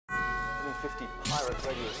150 pirate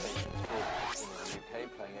radio stations broadcasting in the UK,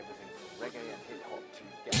 playing everything from reggae and hip-hop to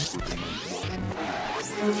gas.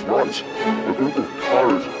 Right, a group of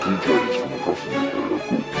pirate DJs from across the UK.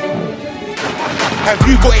 Have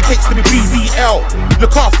you got it takes to be BDL?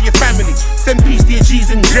 Look after your family, send peace to your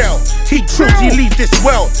G's in jail. Keep true till you leave this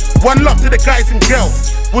world. One love to the guys and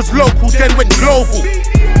girls. Was local, then went global.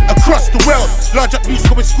 Across the world, large up youths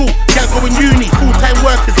going school, gal going uni, full-time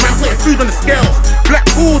workers, man putting food on the scales.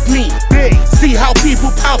 Blackballed me, see how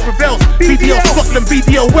people power prevails. BDL Scotland,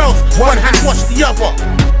 BDL Wales, one hand wash the other.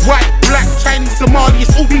 White, black, Chinese, Somali,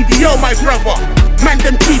 it's all BDL, my brother. Man,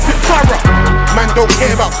 them keep it thorough. Man don't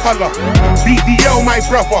care about colour. BDL, my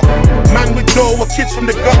brother. Man with dough, with kids from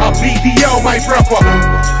the gutter. BDL, my brother.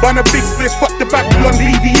 Bun a big split, fuck the Babylon.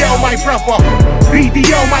 BDL, my brother.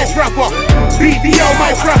 BDL, my brother. BDL,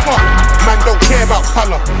 my brother. Man don't care about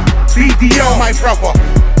colour. BDL, my brother.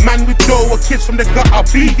 Man with dough, with kids from the gutter.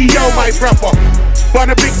 BDL, my brother.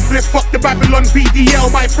 Bun a big split, fuck the Babylon.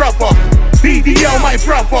 BDL, my brother. BDL, my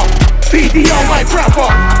brother. BDL, my brother.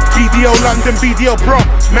 BDL London, BDL Brom.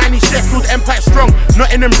 Manny Sheffield, Empire Strong.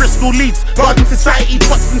 Nottingham, Bristol, Leeds. Garden Society,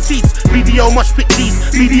 pots and seats. BDL Mosh Pit Cheese.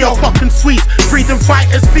 BDL Pop and Squeeze. Freedom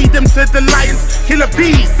fighters, feed them to the lions. Killer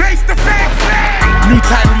bees. Face the facts. New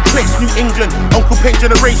time, new place, New England. Uncle Pen,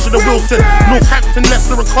 generation of Wilson. Northampton,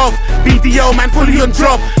 Leicester and Cov. BDL man fully on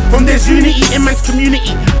job. From there's unity in man's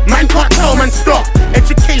community. Man can't tell man stop.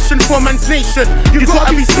 Education for man's nation. You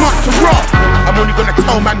gotta be smart to rock. I'm only gonna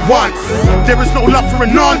tell man once. There is no love for a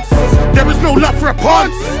nonce. There is no love for a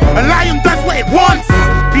ponce. A lion does what it wants.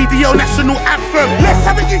 BDL national anthem. Let's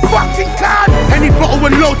have it, you fucking can. Any bottle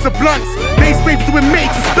and loads of blunts. Bass babes doing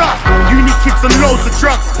major stuff. Uni kids and loads of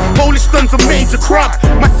drugs. Polish guns and major crop.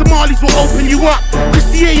 My Somalis will open you up.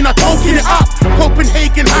 Christiana talking it up.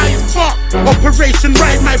 Copenhagen high as fuck. Operation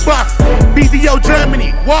Ride My Bus. BDL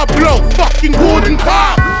Germany. War blow. Fucking Gordon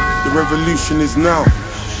Park. The revolution is now.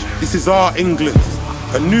 This is our England.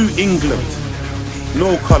 A new England.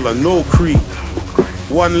 No colour, no creed.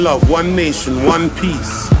 One love, one nation, one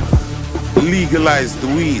peace. Legalize the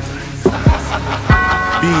weed.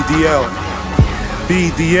 BDL.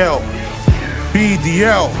 BDL.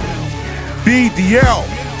 BDL. BDL.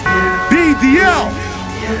 BDL.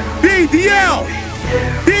 BDL.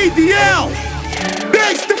 BDL.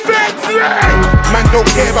 Base the facts, man don't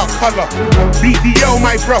care about colour. BDL,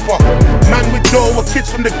 my brother. Man with dough, with kids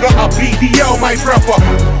from the gutter. BDL, my brother.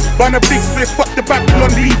 Bun a big split, fuck the Babylon.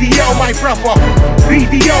 BDL, my brother.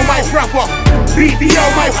 BDL, my brother. BDL,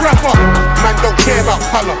 my brother. Man don't care about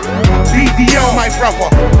colour. BDL, my brother.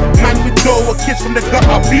 Man with dough, with kids from the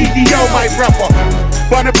gutter. BDL, my brother.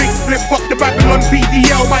 Bun a big split, fuck the Babylon.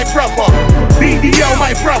 BDL, my brother. BDL,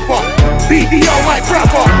 my brother. BDL, my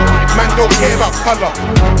brother. Man don't care about colour.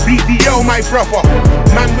 BDL, my brother.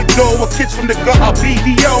 Man with dough, with kids from the gutter.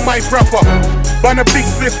 BDL, my brother. Bun a big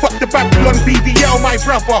split, fuck the Babylon. BDL, my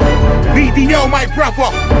brother. BDL, my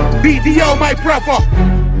brother. BDL, my brother.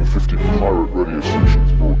 50 pirate radio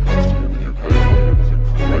stations broadcasting in the UK, everything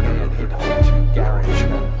from reggae and hip-hop To garage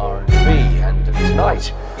and R&B. And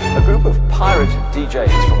tonight, a group of pirate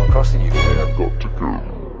DJs from across the UK have got to go.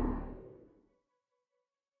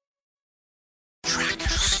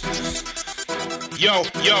 Yo,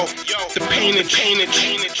 the pain and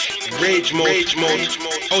rage mode,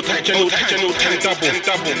 hold tight, general, 10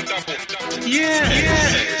 double. Yeah.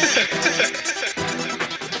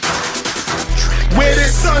 Where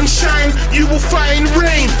there's sunshine, you will find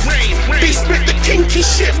rain. They spit the kinky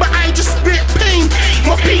shit, but I just spit pain.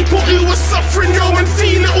 My people who are suffering, yo, and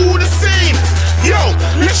feeling all the same. Yo,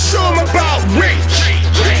 let's show them about rage.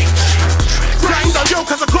 Grind on, yo,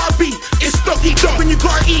 cause I gotta be. It's doggy dog when you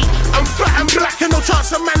gotta eat. I'm fat and black and no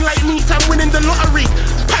chance a man like me I'm winning the lottery.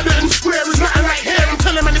 Paddle and square is nothing like hair. I'm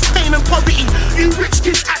telling man it's pain and poverty. You rich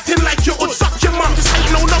kids acting like you would suck your mum, this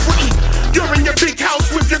ain't no novelty. You're in your big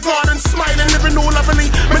house with your garden smiling, living all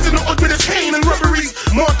lovely. Men's in the hood with his cane and robberies.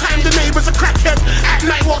 More time the neighbours are crackhead. At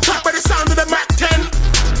night walk up by the sound of the Mac 10.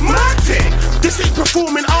 Martin, this ain't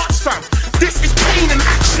performing arts fam. This is pain and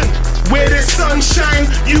action. Where there's sunshine,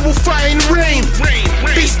 you will find rain.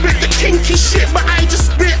 They spit the kinky shit, but I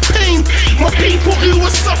just spit pain. My people who are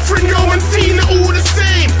suffering, yo, and feeling all the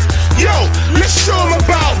same. Yo, let's show them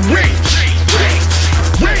about rage.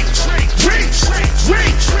 Rage.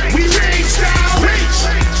 We rage now. Rage.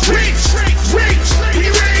 We rage now. Rage. We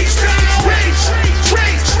rage now.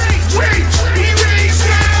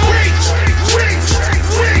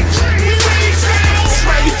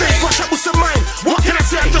 Smiley face, what troublesome mind? What can I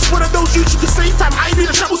say? I'm just one of those youths you can say, fam. I be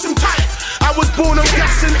the troublesome type. I was born on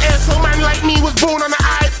gas and air, so man like me was born on the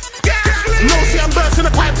eye. No, see I'm bursting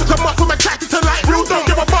the pipe to come off from attracted to light. Real don't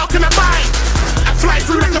give a bark in the bite.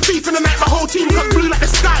 team cause blue like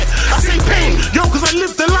the sky. I say pain, yo, cause I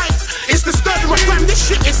live the life. It's disturbing my fam,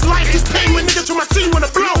 this shit is life. It's pain when niggas from my team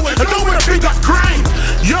wanna blow and don't wanna big up grind.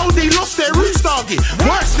 Yo, they lost their roots, doggy.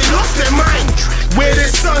 Worse, they lost their mind. Where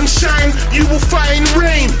there's sunshine, you will find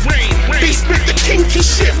rain. They spit the kinky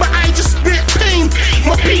shit, but I just spit pain.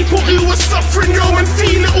 My people who are suffering, yo, and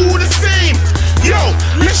feel it all the same. Yo,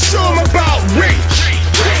 let's show them about rage.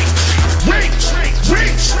 Rage,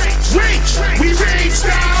 rage, rage, we rage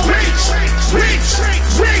now. Rage, rage,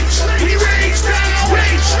 rage, we rage now.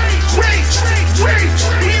 Rage, rage, rage,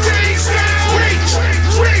 we rage now. Rage,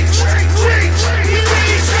 rage, rage, we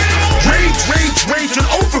rage now. Rage, rage, rage and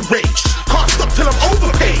overrage. Can't stop till I'm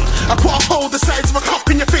overpaid. I put a hole the size of a cup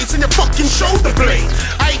in your face and your fucking shoulder blade.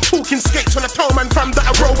 I ain't talking skates when I tell man fam that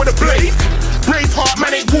I roll with a blade. Braveheart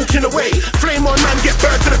man ain't walking away. Flame on man get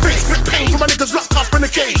burned to the face. With pain for my niggas locked up in a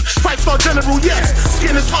cage. 5-star general, yes.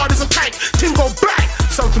 Skin as hard as a tank. Ting go black.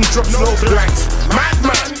 Something drops no blanks.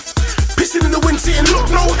 Madman. Pissing in the wind saying look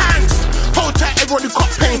no hands. Hold tight everyone who got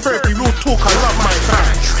pain therapy. Real talk, I love my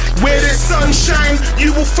time. Where there's sunshine,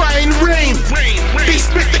 you will find rain. They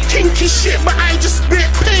spit the kinky shit, but I just spit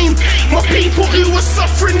pain. My people who are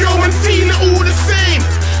suffering, yo, and feel it all the same.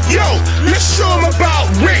 Yo, let's show them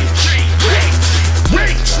about rage.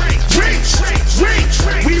 Rage, rage, rage,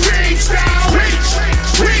 we rage now. Rage,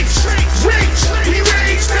 rage, rage, we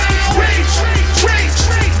rage now. Rage, rage,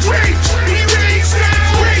 rage, we rage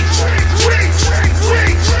now. Rage, rage,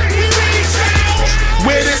 rage, we rage now.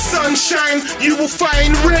 Where there's sunshine, you will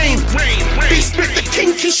find rain. They spit the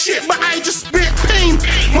kinky shit, but I just spit pain.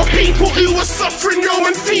 My people who are suffering, yo,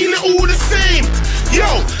 and feel it all the same.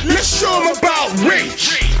 Yo, let's show them about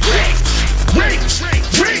rage. Rage,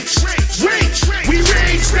 rage, rage, we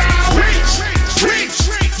rage now. Rage, rage,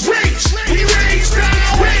 rage, we rage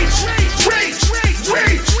now. Rage, rage,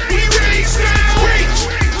 rage, we rage now. Rage,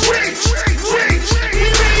 rage, rage, we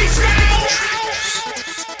rage now.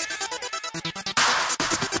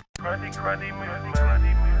 Cruddy movement.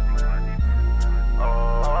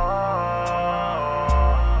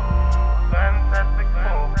 Fantastic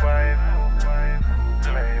 4-5.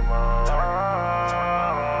 Flame on.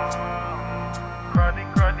 Cruddy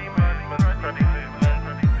movement.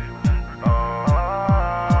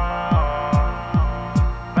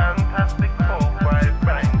 Fantastic 4-5.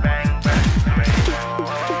 Bang, bang, bang. Flame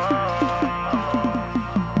on.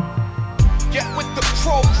 Get with the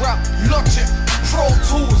program, Logic, Pro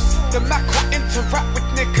Tools. The Mac will interact with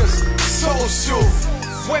niggas, social.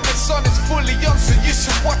 When the sun is fully on, so you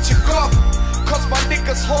should watch it go. Cause my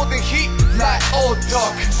niggas holding heat like old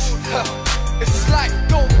dog. It's like,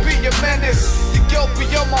 don't be a menace. Your girl be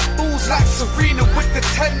on my balls like Serena with the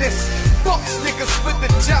tennis. Box niggas with the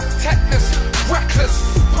jab tetanus. Reckless,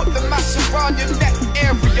 put the mash around your neck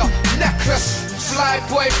area. Necklace,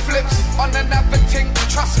 flyboy flips on another thing.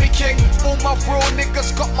 Trust me, king. All my real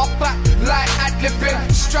niggas got my back like ad-libbing.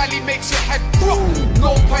 Strally makes your head grow.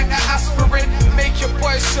 No point at aspirin. Make your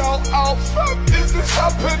boy show out. Fuck, is this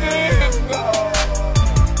happening?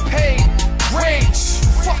 Pain, rage.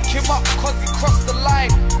 Fuck him up cause he crossed the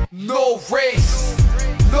line. No race,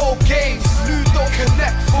 no games. Ludo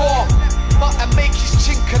connect 4. But I make his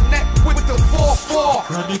chin connect with the 4-4.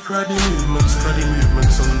 Cruddy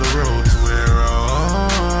movements on the roads we're on.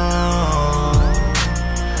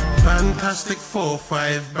 Fantastic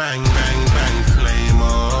 4-5, bang, bang, bang, flame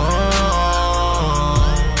on.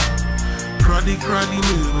 Cruddy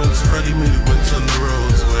movements on the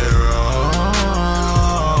roads we're on.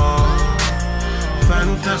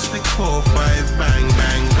 Fantastic 4-5, bang,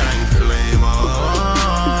 bang, bang, flame on.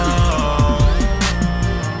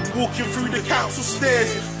 Walking through the council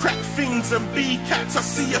stairs, crack things and B-cats, I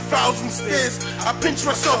see 1,000 stairs. I pinch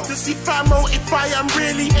myself to see famo if I am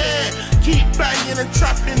really here. Keep banging and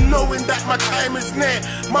trapping, knowing that my time is near.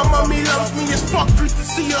 My mummy loves me as fuck, through to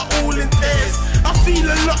see her all in tears. I feel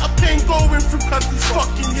a lot of pain going through cause these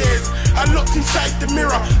fucking years. I looked inside the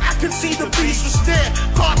mirror, I can see the beast was there.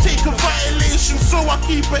 Can't take a violation, so I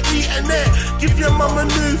keep her eating there. Give your mum a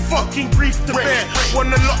new fucking grief to bear.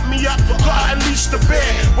 Wanna lock me up, gotta unleash the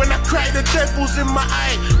bear. When I cry, the devil's in my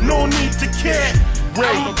eye, no need to care.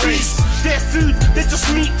 I'm a beast, their food, they just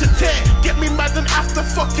meat to tear. Get me mad and after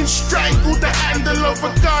fucking strangle the handle of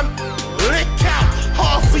a gun. Lick out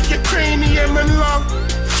half of your cranium and lung.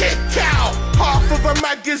 Kick out half of a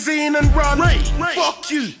magazine and run. Fuck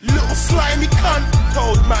you, little slimy cunt.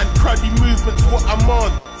 Told man, cruddy movements what I'm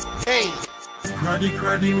on. Hey.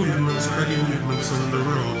 Cruddy movements on the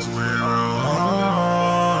roads we're on.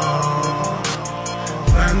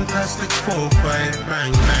 Fantastic 4-5,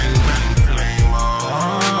 bang, bang, bang, flame on.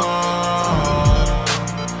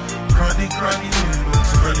 Cruddy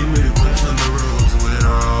movements on the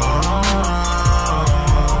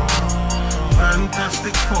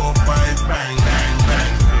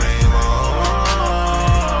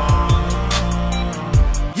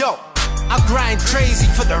I grind crazy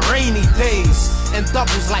for the rainy days. And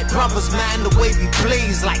doubles like brothers, man, the way we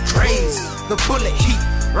blaze like craze. The bullet heat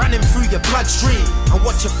running through your bloodstream. And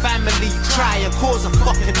watch your family cry and cause a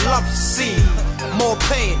fucking love scene. More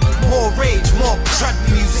pain, more rage, more crud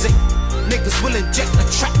music. Niggas will inject the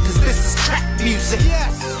track cause this is crack music.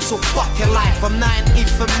 So fuck your life, I'm 9E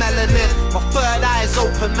for melanin. My third eye's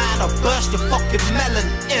open, man, I'll burst your fucking melon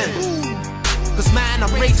in. Cause man, I'm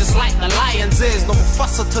rageous like the lion's is. No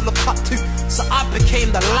fusser to look up to, so I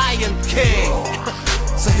became the Lion King.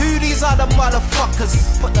 So who these other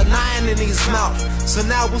motherfuckers? Put the 9 in his mouth. So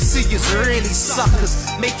now we'll see he's really suckers.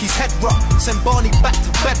 Make his head rock, send Barney back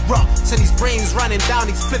to bedrock. Send his brains running down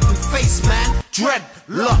his flipping face, man.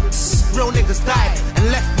 Dreadlocks. Real niggas died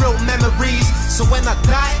and left real memories. So when I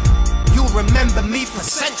die, you'll remember me for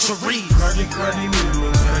centuries. Cruddy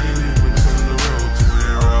movements, cruddy movements.